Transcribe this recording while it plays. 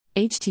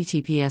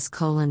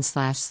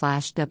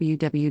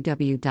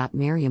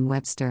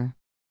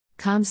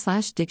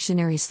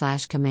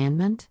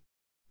https://www.merriam-webster.com/dictionary/commandment.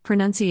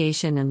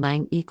 Pronunciation and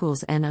lang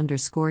equals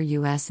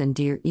n_us and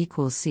dir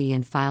equals c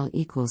and file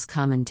equals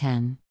common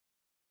 10.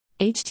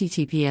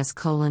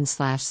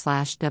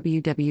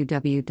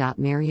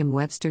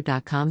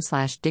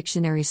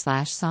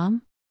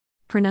 https://www.merriam-webster.com/dictionary/som.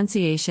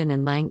 Pronunciation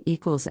and lang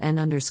equals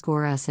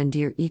n_us and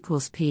dir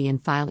equals p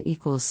and file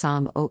equals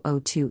som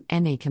 002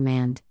 na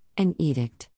command, an edict.